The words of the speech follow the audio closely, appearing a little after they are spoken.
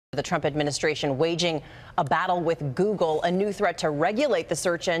The Trump administration waging a battle with Google, a new threat to regulate the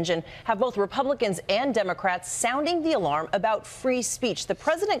search engine, have both Republicans and Democrats sounding the alarm about free speech. The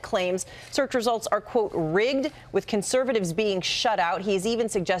president claims search results are, quote, rigged, with conservatives being shut out. He is even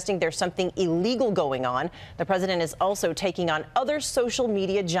suggesting there's something illegal going on. The president is also taking on other social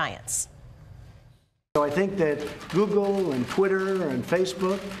media giants. So I think that Google and Twitter and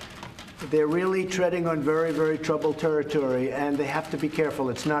Facebook, they're really treading on very, very troubled territory, and they have to be careful.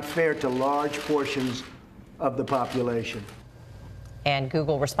 It's not fair to large portions of the population. And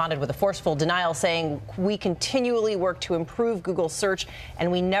Google responded with a forceful denial, saying, we continually work to improve Google search,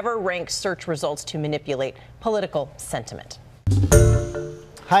 and we never rank search results to manipulate political sentiment.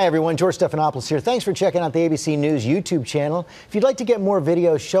 Hi, everyone. George Stephanopoulos here. Thanks for checking out the ABC News YouTube channel. If you'd like to get more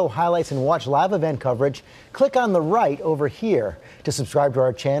videos, show highlights, and watch live event coverage, click on the right over here to subscribe to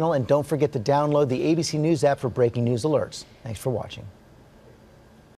our channel. And don't forget to download the ABC News app for breaking news alerts. Thanks for watching.